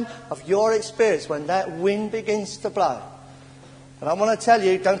coldest time of your experience when that wind begins to blow. And I want to tell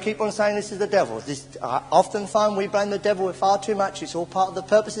you, don't keep on saying this is the devil. I often find we blame the devil with far too much. It's all part of the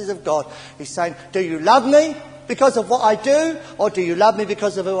purposes of God. He's saying, do you love me because of what I do, or do you love me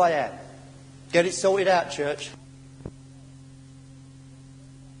because of who I am? Get it sorted out, church.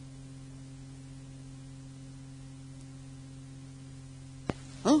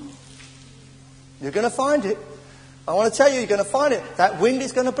 You're going to find it. I want to tell you, you're going to find it. That wind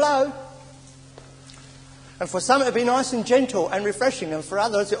is going to blow. And for some it'll be nice and gentle and refreshing, and for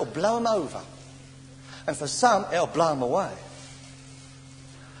others it'll blow them over. And for some it'll blow them away.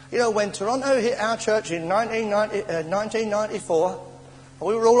 You know, when Toronto hit our church in 1994,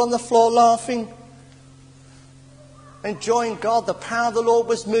 we were all on the floor laughing, enjoying God. The power of the Lord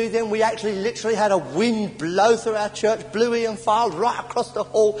was moving. We actually literally had a wind blow through our church, blew Ian filed right across the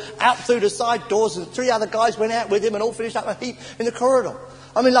hall, out through the side doors, and 3 other guys went out with him and all finished up a heap in the corridor.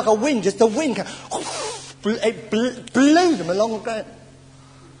 I mean, like a wind, just the wind came, it blew them along the ground.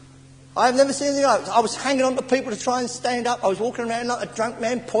 I've never seen anything like it. I was hanging on to people to try and stand up. I was walking around like a drunk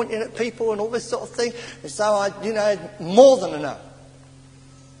man, pointing at people and all this sort of thing. And so I, had more than enough.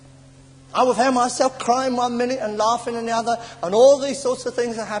 I would have found myself crying one minute and laughing in the other, and all these sorts of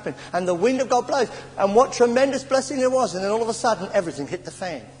things that happen. And the wind of God blows. And what tremendous blessing there was. And then all of a sudden, everything hit the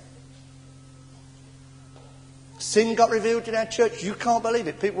fan. Sin got revealed in our church. You can't believe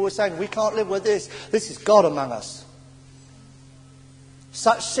it. People were saying, we can't live with this. This is God among us.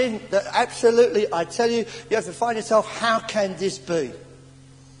 Such sin that absolutely, I tell you, you have to find yourself, how can this be?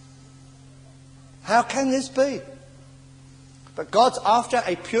 How can this be? But God's after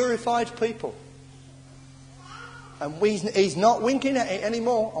a purified people. And he's not winking at it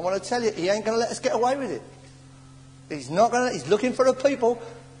anymore. I want to tell you, he ain't going to let us get away with it. He's not going to. He's looking for a people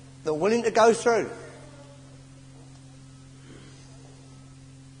that are willing to go through.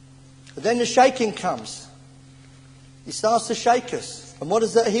 But then the shaking comes. He starts to shake us. And what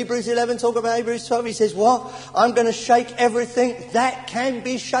does that Hebrews 11 talk about? Hebrews 12, he says, what? I'm going to shake everything that can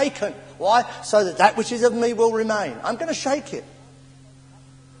be shaken. Why? So that which is of me will remain. I'm going to shake it.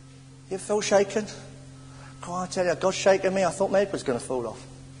 You feel shaken? Oh, I tell you, God's shaking me. I thought my head was going to fall off.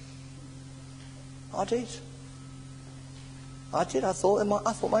 I did. I thought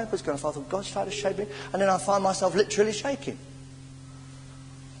my head was going to fall off. I thought God's trying to shake me. And then I find myself literally shaking.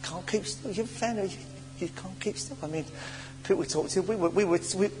 Can't keep still. You found it? You can't keep still. I mean, people talk to.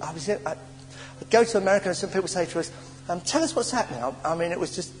 I'd go to America and some people say to us, tell us what's happening. I mean, that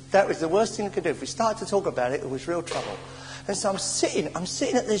was the worst thing we could do. If we started to talk about it, it was real trouble. And so I'm sitting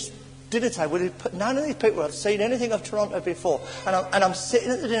at this dinner table. None of these people have seen anything of Toronto before. And I'm sitting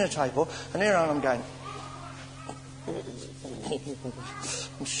at the dinner table, and here I am going.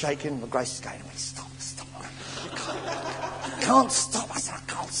 I'm shaking, my grace is going, stop. I can't stop. I said, I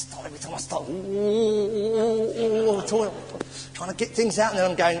can't stop. Every time I stop, trying to get things out, and then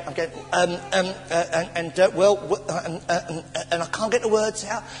I'm going, and I can't get the words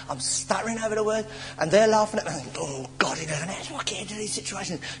out. I'm stuttering over the words, and they're laughing at me. I'm thinking, oh, God in heaven, how do I get into these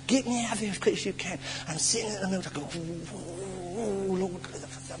situations? Get me out of here as quick as you can. I'm sitting in the middle, I go, oh, Lord,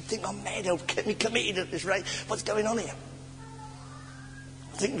 I think I'm mad. They'll get me committed at this rate. What's going on here?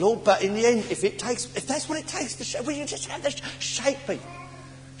 I think, Lord, but in the end, if that's what it takes to shake, well, you just have to shake me.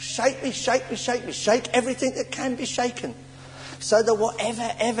 Shake me, shake me, shake me. Shake everything that can be shaken. So that whatever,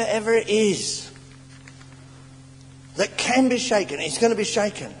 ever it is that can be shaken, it's going to be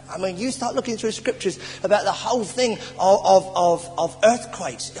shaken. I mean, you start looking through scriptures about the whole thing of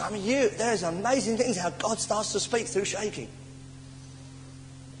earthquakes. I mean, there's amazing things how God starts to speak through shaking.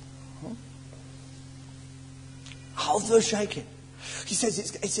 Whole through shaking. He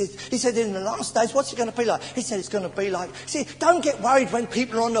said in the last days, what's it going to be like? He said it's going to be like, see, don't get worried when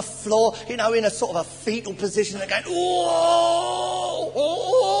people are on the floor, in a sort of a fetal position. They're going, oh,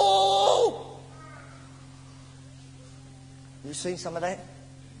 oh. You seen some of that?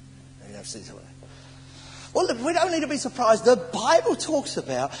 You have seen some of that. Well, look, we don't need to be surprised. The Bible talks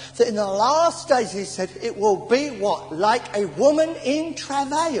about that in the last days, he said, it will be what? Like a woman in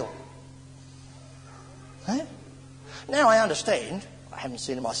travail. Huh? Now, I understand. I haven't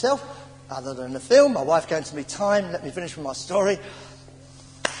seen it myself, other than the film. My wife gave me time. Let me finish with my story.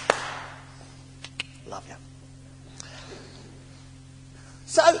 Love you.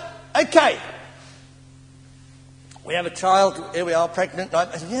 So, okay. We have a child. Here we are, pregnant.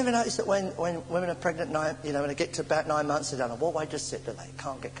 Have you ever noticed that when women are pregnant, when they get to about 9 months, they don't know what way to sit, do they?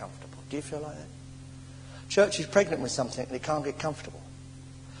 Can't get comfortable. Do you feel like that? Church is pregnant with something and they can't get comfortable.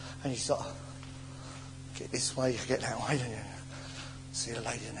 And you sort of get this way, you get that way, don't you? See the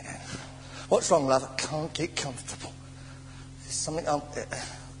lady in again. What's wrong, love? I can't get comfortable. There's something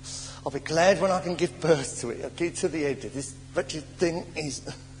I'll be glad when I can give birth to it. I'll get to the end of this wretched thing is...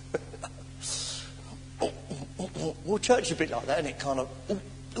 Well, church is a bit like that, isn't it? Kind of...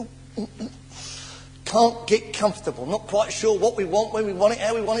 Can't get comfortable. Not quite sure what we want, when we want it,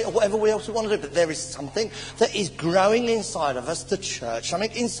 how we want it, or whatever else we want to do. But there is something that is growing inside of us, the church,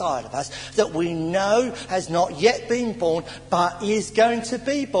 something inside of us that we know has not yet been born, but is going to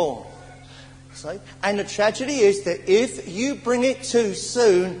be born. See? And the tragedy is that if you bring it too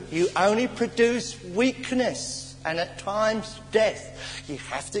soon, you only produce weakness and at times death. You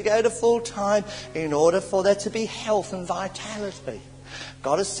have to go to full time in order for there to be health and vitality.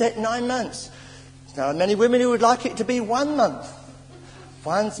 God has set 9 months. There are many women who would like it to be 1 month.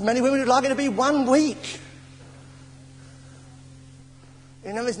 Many women would like it to be 1 week.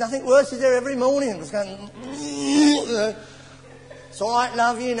 There's nothing worse, is there, every morning? It's going, it's all right,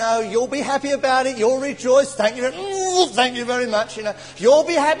 love, you'll be happy about it, you'll rejoice, thank you very much, You'll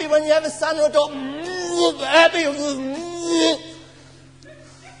be happy when you have a son or a daughter, happy.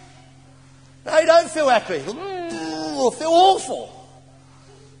 No, you don't feel happy. Feel awful.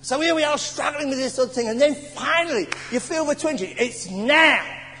 So here we are struggling with this sort of thing, and then finally you feel the twinge. It's now.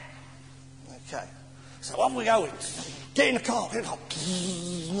 Okay. So off we go. Get in the car.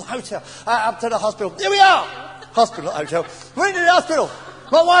 Hotel. Up to the hospital. Here we are. Hospital, not hotel. We're into the hospital.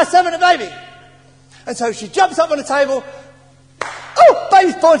 My wife's having a baby. And so she jumps up on the table. Oh,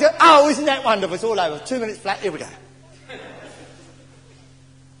 baby's born. Oh, isn't that wonderful? It's all over. 2 minutes flat. Here we go.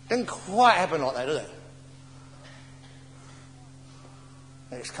 Doesn't quite happen like that, does it?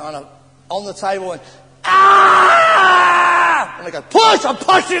 And it's kind of on the table and and they go, push, I'm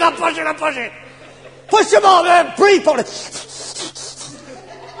pushing. Push them on, man, breathe on it.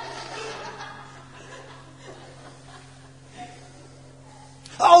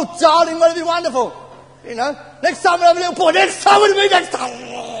 Oh, darling, won't it be wonderful? Next time we'll have a little boy. Next time it'll be next time.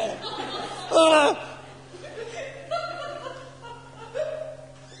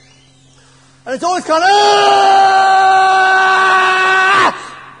 And it's always kind of...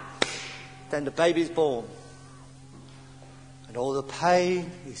 Then the baby's born. And all the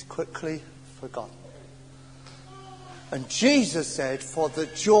pain is quickly forgotten. And Jesus said, for the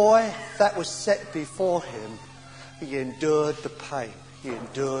joy that was set before him, he endured the pain. He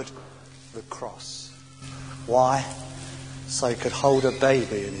endured the cross. Why? So he could hold a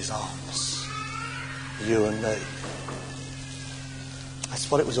baby in his arms. You and me. That's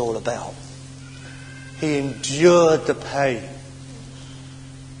what it was all about. He endured the pain.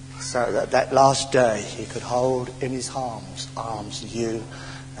 So that last day he could hold in his arms you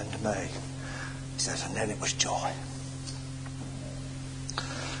and me. He says, and then it was joy.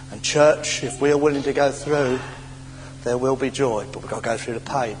 And church, if we are willing to go through, there will be joy, but we've got to go through the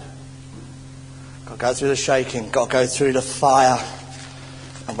pain. Got to go through the shaking, got to go through the fire.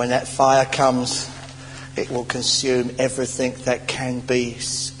 And when that fire comes, it will consume everything that can be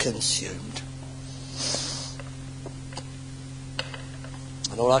consumed.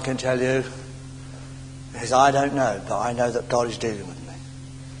 And all I can tell you is I don't know, but I know that God is dealing with me.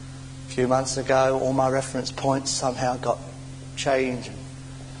 A few months ago, all my reference points somehow got changed and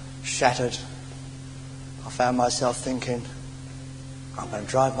shattered. I found myself thinking, I'm going to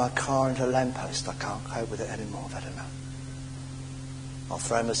drive my car into a lamppost. I can't cope with it anymore. I've had enough. I'll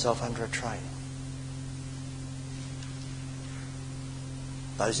throw myself under a train.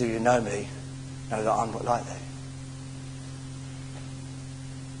 Those of you who know me know that I'm not like that.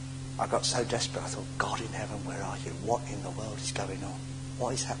 I got so desperate, I thought, God in heaven, where are you? What in the world is going on?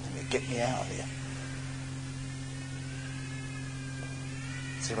 What is happening here? Get me out of here.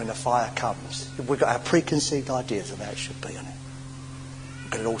 See, when the fire comes, we've got our preconceived ideas of how it should be on it.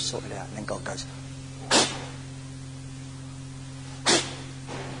 We've got it all sorted out, and then God goes, I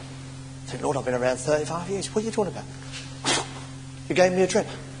think, Lord, I've been around 35 years. What are you talking about? You gave me a drink.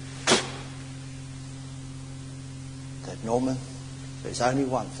 Said, Norman, there's only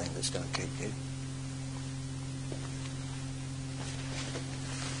one thing that's going to keep you.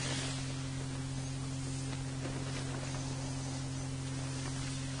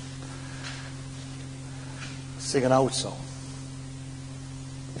 Sing an old song.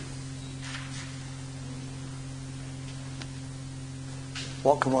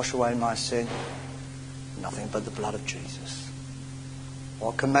 What can wash away my sin? Nothing but the blood of Jesus.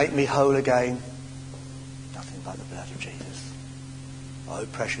 What can make me whole again? Nothing but the blood of Jesus. Oh,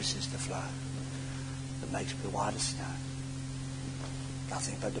 precious is the flow that makes me white as snow.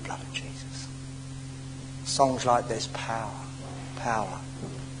 Nothing but the blood of Jesus. Songs like this, power,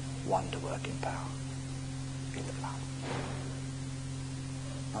 wonder-working power in the blood.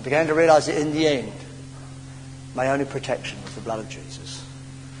 I began to realise that in the end, my only protection was the blood of Jesus.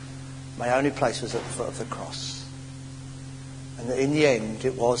 My only place was at the foot of the cross. And that in the end,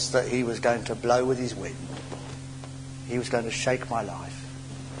 it was that he was going to blow with his wind. He was going to shake my life.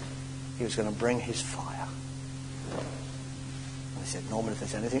 He was going to bring his fire. And he said, Norman, if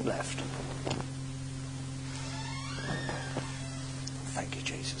there's anything left, thank you,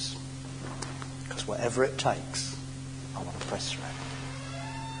 Jesus. Because whatever it takes, I want to press through.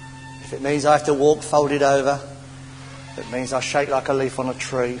 If it means I have to walk folded over, if it means I shake like a leaf on a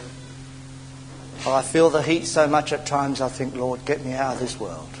tree, or I feel the heat so much at times I think, Lord, get me out of this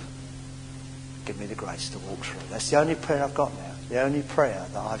world. Give me the grace to walk through. That's the only prayer I've got now. The only prayer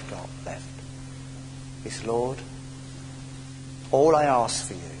that I've got left is, Lord, all I ask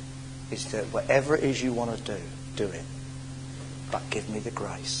for you is that whatever it is you want to do it. But give me the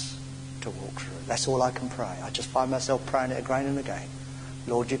grace to walk through it. That's all I can pray. I just find myself praying it again and again.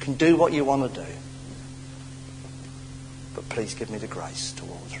 Lord, you can do what you want to do. But please give me the grace to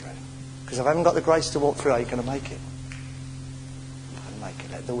walk through. Because if I haven't got the grace to walk through, how are you going to make it? I'm going to make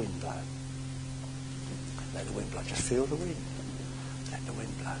it. Let the wind blow. Let the wind blow. Just feel the wind. Let the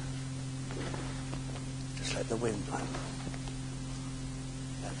wind blow. Just let the wind blow.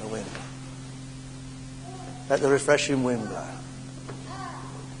 Let the wind blow. Let the refreshing wind blow.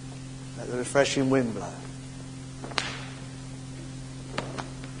 Let the refreshing wind blow.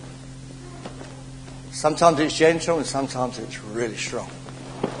 Sometimes it's gentle and sometimes it's really strong.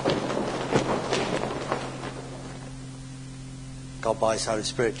 God, by his Holy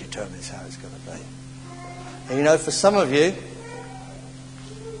Spirit, determines how it's going to be. And you know, for some of you,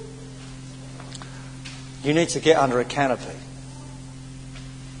 you need to get under a canopy.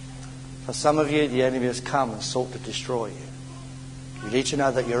 For some of you, the enemy has come and sought to destroy you. You need to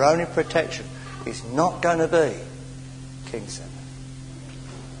know that your only protection is not going to be King Center.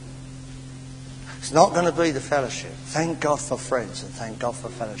 It's not going to be the fellowship. Thank God for friends and thank God for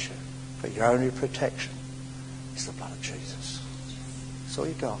fellowship. But your only protection is the blood of Jesus. That's all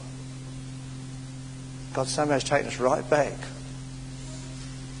you got. God somehow has taken us right back.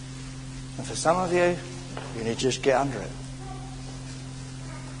 And for some of you, you need to just get under it.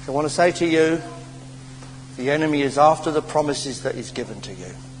 So I want to say to you, the enemy is after the promises that he's given to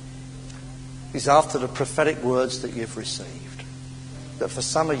you. He's after the prophetic words that you've received. That for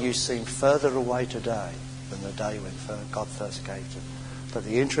some of you seem further away today than the day when God first gave them. But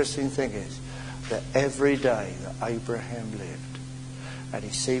the interesting thing is that every day that Abraham lived, and he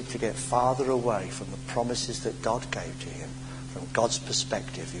seemed to get farther away from the promises that God gave to him, from God's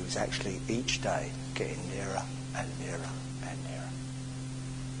perspective, he was actually each day getting nearer and nearer and nearer.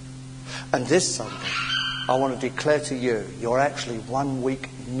 And this Sunday, I want to declare to you, you're actually 1 week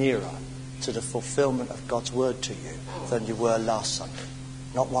nearer to the fulfillment of God's word to you than you were last Sunday.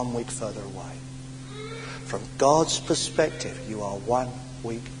 Not 1 week further away. From God's perspective, you are 1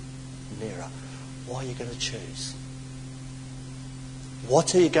 week nearer. What are you going to choose?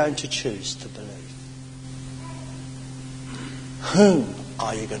 What are you going to choose to believe? Whom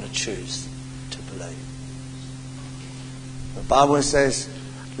are you going to choose to believe? The Bible says,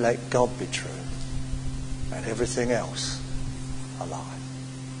 let God be true and everything else a lie.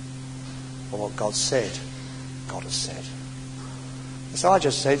 But what God said, God has said. So I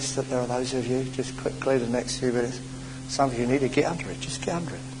just sense that there are those of you, just quickly the next few minutes, Some of you need to get under it. Just get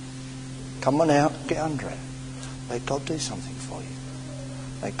under it. Come on out, get under it. Let God do something for you.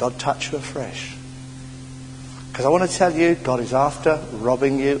 Let God touch you afresh. Because I want to tell you, God is after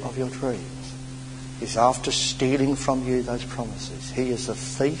robbing you of your dreams. He's after stealing from you those promises. He is a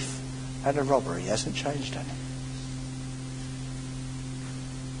thief and a robber. He hasn't changed any.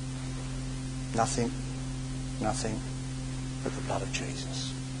 Nothing but the blood of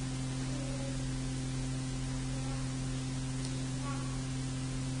Jesus.